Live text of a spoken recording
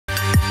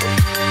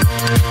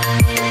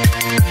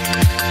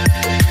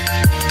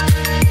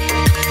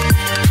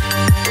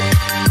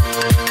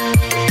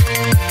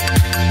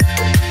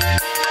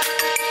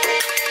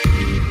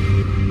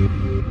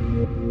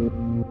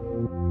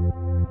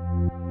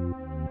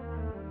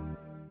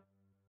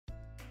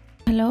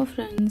Hello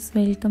friends,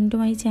 welcome to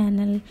my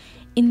channel.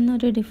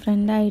 ഇന്നൊരു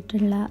different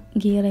ആയിട്ടുള്ള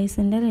ഗീ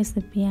റൈസിൻ്റെ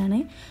റെസിപ്പിയാണ്.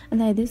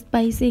 അതായത്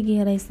സ്പൈസി ഗീ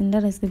റൈസിൻ്റെ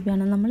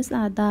റെസിപ്പിയാണ്. നമ്മൾ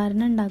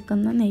സാധാരണ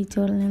ഉണ്ടാക്കുന്ന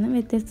നെയ്ച്ചോറിൽ നിന്ന്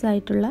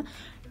വ്യത്യസ്തമായിട്ടുള്ള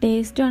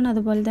ടേസ്റ്റുമാണ്.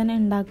 അതുപോലെ തന്നെ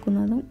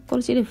ഉണ്ടാക്കുന്നതും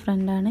കുറച്ച്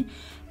ഡിഫറെൻ്റാണ്.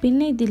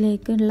 പിന്നെ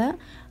ഇതിലേക്കുള്ള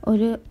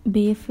ഒരു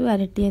ബീഫ്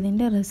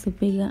വരട്ടിയതിൻ്റെ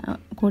റെസിപ്പി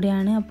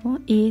കൂടിയാണ്. അപ്പോൾ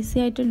ഈസി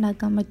ആയിട്ട്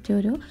ഉണ്ടാക്കാൻ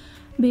പറ്റിയൊരു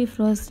ബീഫ്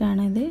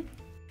റോസ്റ്റാണിത്.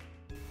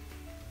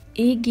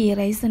 ഈ ഗീ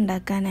റൈസ്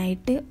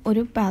ഉണ്ടാക്കാനായിട്ട്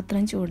ഒരു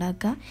പാത്രം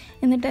ചൂടാക്കുക.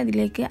 എന്നിട്ട്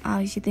അതിലേക്ക്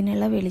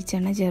ആവശ്യത്തിനുള്ള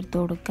വെളിച്ചെണ്ണ ചേർത്ത്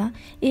കൊടുക്കുക.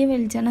 ഈ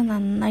വെളിച്ചെണ്ണ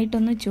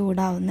നന്നായിട്ടൊന്ന്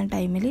ചൂടാവുന്ന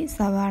ടൈമിൽ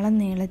സവാള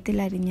നീളത്തിൽ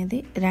അരിഞ്ഞത്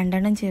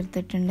 2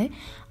 ചേർത്തിട്ടുണ്ട്.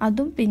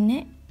 അതും പിന്നെ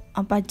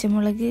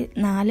പച്ചമുളക്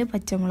 4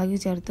 പച്ചമുളക്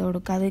ചേർത്ത്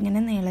കൊടുക്കുക.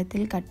 അതിങ്ങനെ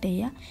നീളത്തിൽ കട്ട്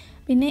ചെയ്യുക.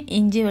 പിന്നെ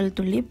ഇഞ്ചി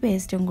വെളുത്തുള്ളി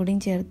പേസ്റ്റും കൂടി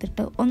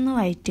ചേർത്തിട്ട് ഒന്ന്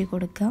വഴറ്റി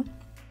കൊടുക്കുക.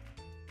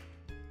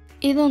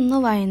 ഇതൊന്ന്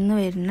വഴന്ന്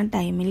വരുന്ന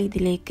ടൈമിൽ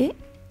ഇതിലേക്ക്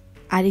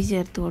അരി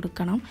ചേർത്ത്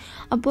കൊടുക്കണം.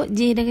 അപ്പോൾ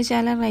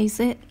ജീരകശാല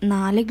റൈസ്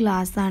 4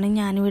 ഗ്ലാസ്സാണ്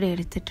ഞാനിവിടെ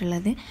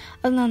എടുത്തിട്ടുള്ളത്.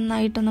 അത്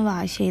നന്നായിട്ടൊന്ന്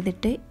വാഷ്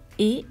ചെയ്തിട്ട്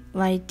ഈ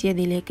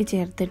വഴറ്റിയതിലേക്ക്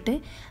ചേർത്തിട്ട്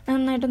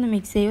നന്നായിട്ടൊന്ന്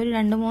മിക്സ് ചെയ്യുക. ഒരു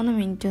 2-3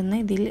 മിനിറ്റ് ഒന്ന്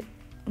ഇതിൽ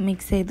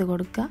മിക്സ് ചെയ്ത്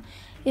കൊടുക്കുക.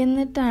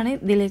 എന്നിട്ടാണ്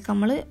ഇതിലേക്ക്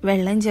നമ്മൾ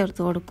വെള്ളം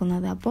ചേർത്ത്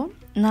കൊടുക്കുന്നത്. അപ്പോൾ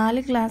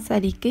 4 ഗ്ലാസ്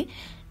അരിക്ക്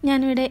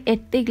ഞാനിവിടെ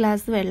 8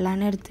 ഗ്ലാസ്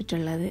വെള്ളമാണ്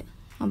എടുത്തിട്ടുള്ളത്.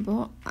 അപ്പോൾ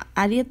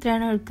അരി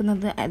എത്രയാണ്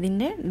എടുക്കുന്നത്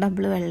അതിൻ്റെ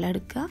ഡബിൾ വെള്ളം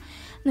എടുക്കുക.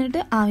 എന്നിട്ട്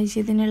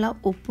ആവശ്യത്തിനുള്ള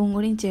ഉപ്പും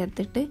കൂടി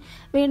ചേർത്തിട്ട്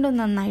വീണ്ടും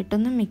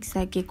നന്നായിട്ടൊന്ന്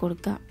മിക്സാക്കി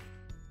കൊടുക്കുക.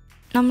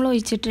 നമ്മൾ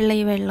ഒഴിച്ചിട്ടുള്ള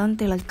ഈ വെള്ളം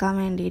തിളക്കാൻ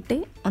വേണ്ടിയിട്ട്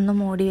ഒന്ന്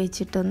മൂടി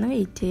വെച്ചിട്ടൊന്ന്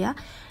വെയിറ്റ് ചെയ്യുക.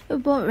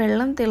 ഇപ്പോൾ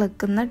വെള്ളം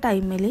തിളക്കുന്ന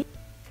ടൈമിൽ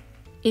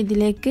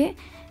ഇതിലേക്ക്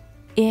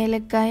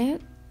ഏലക്കായ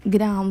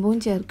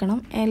ഗ്രാമ്പൂവും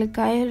ചേർക്കണം.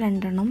 ഏലക്കായ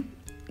 2,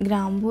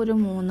 ഗ്രാമ്പൂ ഒരു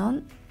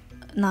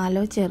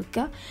 3-4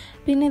 ചേർക്കുക.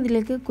 പിന്നെ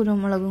ഇതിലേക്ക്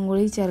കുരുമുളകും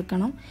കൂടി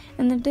ചേർക്കണം.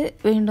 എന്നിട്ട്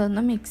വീണ്ടും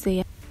ഒന്ന് മിക്സ്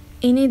ചെയ്യുക.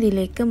 ഇനി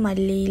ഇതിലേക്ക്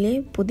മല്ലിയിലും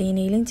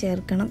പുതിനയിലും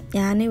ചേർക്കണം.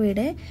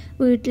 ഞാനിവിടെ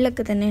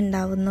വീട്ടിലൊക്കെ തന്നെ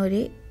ഉണ്ടാവുന്ന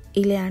ഒരു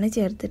ഇലയാണ്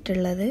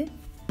ചേർത്തിട്ടുള്ളത്.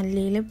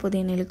 മല്ലിയിലും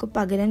പുതിനയിലേക്ക്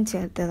പകരം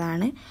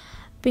ചേർത്തതാണ്.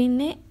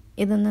 പിന്നെ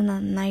ഇതൊന്ന്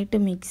നന്നായിട്ട്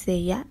മിക്സ്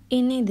ചെയ്യുക.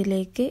 ഇനി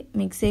ഇതിലേക്ക്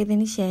മിക്സ്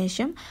ചെയ്തതിന്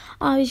ശേഷം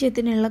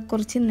ആവശ്യത്തിനുള്ള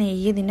കുറച്ച്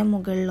നെയ്യ് ഇതിൻ്റെ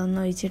മുകളിലൊന്ന്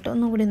ഒഴിച്ചിട്ട്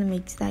ഒന്നുകൂടി ഒന്ന്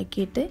മിക്സ്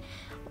ആക്കിയിട്ട്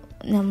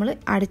നമ്മൾ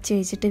അടച്ച്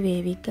വെച്ചിട്ട്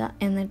വേവിക്കുക.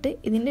 എന്നിട്ട്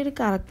ഇതിൻ്റെ ഒരു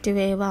കറക്റ്റ്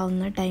വേവ്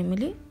ആവുന്ന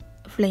ടൈമിൽ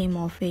ഫ്ലെയിം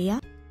ഓഫ് ചെയ്യുക.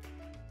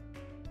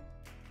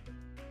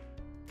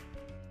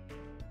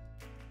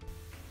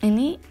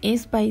 ഇനി ഈ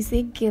സ്പൈസി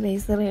ഗീ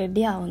റൈസ്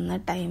റെഡി ആവുന്ന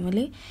ടൈമിൽ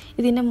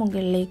ഇതിൻ്റെ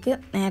മുകളിലേക്ക്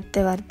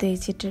നേരത്തെ വറുത്ത്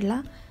വെച്ചിട്ടുള്ള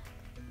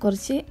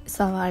കുറച്ച്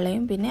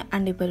സവാളയും പിന്നെ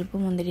അണ്ടിപ്പരിപ്പ്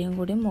മുന്തിരിയും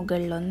കൂടി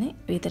മുകളിലൊന്ന്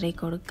വിതറി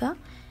കൊടുക്കുക.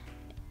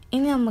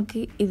 ഇനി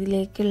നമുക്ക്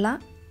ഇതിലേക്കുള്ള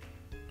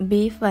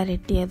ബീഫ്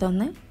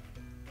വരട്ടിയതൊന്ന്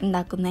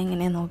ഉണ്ടാക്കുന്നത്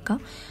എങ്ങനെ നോക്കാം.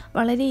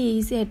 വളരെ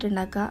ഈസി ആയിട്ട്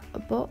ഉണ്ടാക്കുക.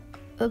 അപ്പോൾ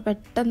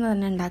പെട്ടെന്ന്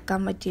തന്നെ ഉണ്ടാക്കാൻ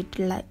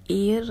പറ്റിയിട്ടുള്ള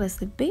ഈ ഒരു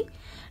റെസിപ്പി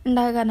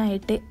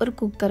ഉണ്ടാക്കാനായിട്ട് ഒരു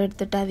കുക്കർ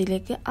എടുത്തിട്ട്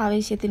അതിലേക്ക്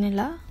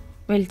ആവശ്യത്തിനുള്ള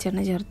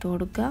വെളിച്ചെണ്ണ ചേർത്ത്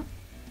കൊടുക്കുക.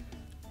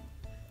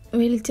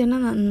 വെളിച്ചെണ്ണ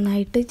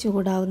നന്നായിട്ട്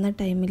ചൂടാവുന്ന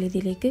ടൈമിൽ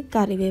ഇതിലേക്ക്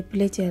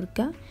കറിവേപ്പില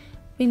ചേർക്കുക.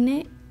 പിന്നെ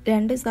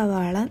 2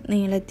 സവാള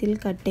നീളത്തിൽ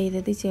കട്ട്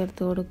ചെയ്തത്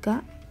ചേർത്ത് കൊടുക്കുക.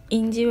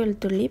 ഇഞ്ചി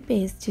വെളുത്തുള്ളി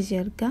പേസ്റ്റ്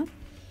ചേർക്കുക.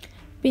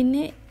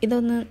 പിന്നെ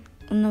ഇതൊന്ന്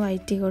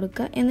വഴറ്റി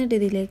കൊടുക്കുക. എന്നിട്ട്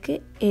ഇതിലേക്ക്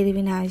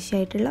എരിവിന്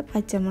ആവശ്യമായിട്ടുള്ള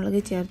പച്ചമുളക്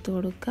ചേർത്ത്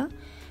കൊടുക്കുക.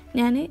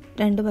 ഞാൻ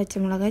 2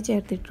 പച്ചമുളക്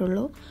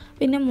ചേർത്തിട്ടുള്ളൂ.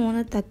 പിന്നെ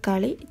 3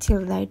 തക്കാളി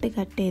ചെറുതായിട്ട്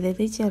കട്ട്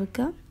ചെയ്തത്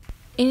ചേർക്കുക.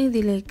 ഇനി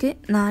ഇതിലേക്ക്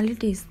 4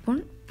 ടീസ്പൂൺ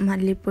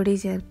മല്ലിപ്പൊടി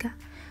ചേർക്കുക.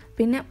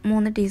 പിന്നെ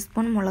 3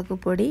 ടീസ്പൂൺ മുളക്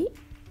പൊടി,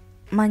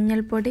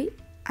 മഞ്ഞൾപ്പൊടി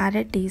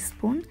 1/2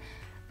 ടീസ്പൂൺ,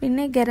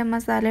 പിന്നെ ഗരം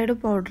മസാലയുടെ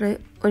പൗഡർ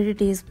 1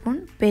 ടീസ്പൂൺ,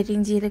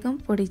 പെരിഞ്ജീരകം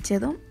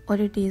പൊടിച്ചതും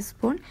 1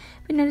 ടീസ്പൂൺ,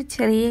 പിന്നെ ഒരു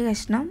ചെറിയ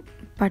കഷ്ണം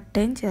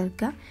പട്ടയും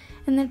ചേർക്കുക.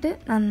 എന്നിട്ട്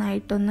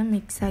നന്നായിട്ടൊന്ന്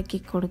മിക്സാക്കി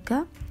കൊടുക്കുക.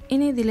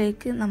 ഇനി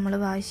ഇതിലേക്ക് നമ്മൾ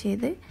വാഷ്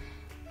ചെയ്ത്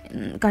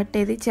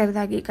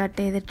ചെറുതാക്കി കട്ട്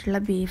ചെയ്തിട്ടുള്ള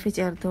ബീഫ്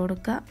ചേർത്ത്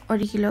കൊടുക്കുക.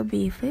 1 കിലോ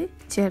ബീഫ്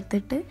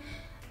ചേർത്തിട്ട്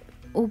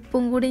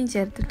ഉപ്പും കൂടിയും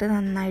ചേർത്തിട്ട്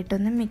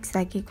നന്നായിട്ടൊന്ന്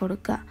മിക്സാക്കി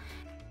കൊടുക്കുക.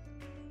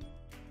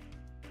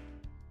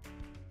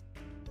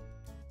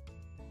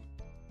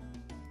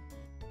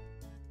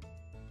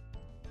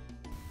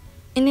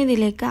 ഇനി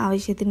ഇതിലേക്ക്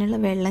ആവശ്യത്തിനുള്ള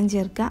വെള്ളം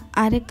ചേർക്കുക.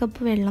 1/2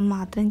 കപ്പ് വെള്ളം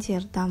മാത്രം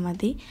ചേർത്താൽ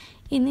മതി.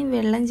 ഇനി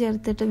വെള്ളം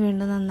ചേർത്തിട്ട്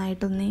വീണ്ടും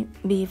നന്നായിട്ടൊന്ന്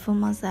ബീഫും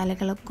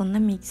മസാലകളൊക്കെ ഒന്ന്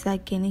മിക്സ്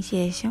ആക്കിയതിന്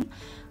ശേഷം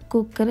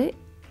കുക്കർ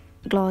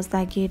ക്ലോസ്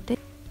ആക്കിയിട്ട്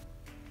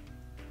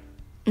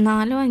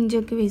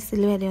 4-5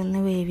 വിസിൽ വരെ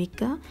ഒന്ന്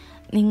വേവിക്കുക.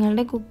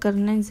 നിങ്ങളുടെ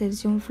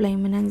കുക്കറിനനുസരിച്ചും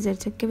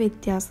ഫ്ലെയിമിനനുസരിച്ചൊക്കെ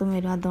വ്യത്യാസം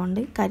വരും.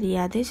 അതുകൊണ്ട്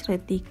കരിയാതെ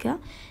ശ്രദ്ധിക്കുക.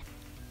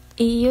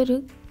 ഈ ഒരു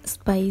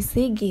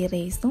സ്പൈസി ഗീ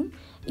റൈസും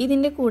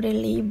ഇതിൻ്റെ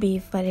കൂടെയുള്ള ഈ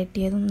ബീഫ്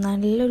വരട്ടിയതും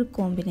നല്ലൊരു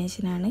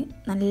കോമ്പിനേഷനാണ്.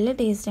 നല്ല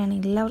ടേസ്റ്റാണ്,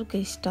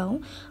 എല്ലാവർക്കും ഇഷ്ടമാവും.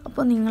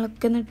 അപ്പോൾ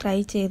നിങ്ങളൊക്കെ ഒന്ന് ട്രൈ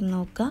ചെയ്ത്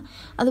നോക്കുക.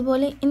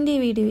 അതുപോലെ എൻ്റെ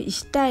വീഡിയോ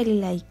ഇഷ്ടമായാലും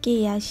ലൈക്ക്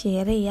ചെയ്യുക,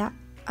 ഷെയർ ചെയ്യുക.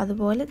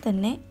 അതുപോലെ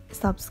തന്നെ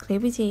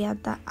സബ്സ്ക്രൈബ്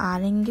ചെയ്യാത്ത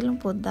ആരെങ്കിലും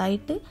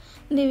പുതുതായിട്ട്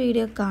എൻ്റെ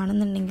വീഡിയോ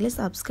കാണുന്നുണ്ടെങ്കിൽ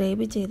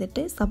സബ്സ്ക്രൈബ്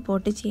ചെയ്തിട്ട്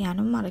സപ്പോർട്ട്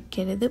ചെയ്യാനും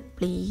മറക്കരുത്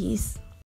പ്ലീസ്.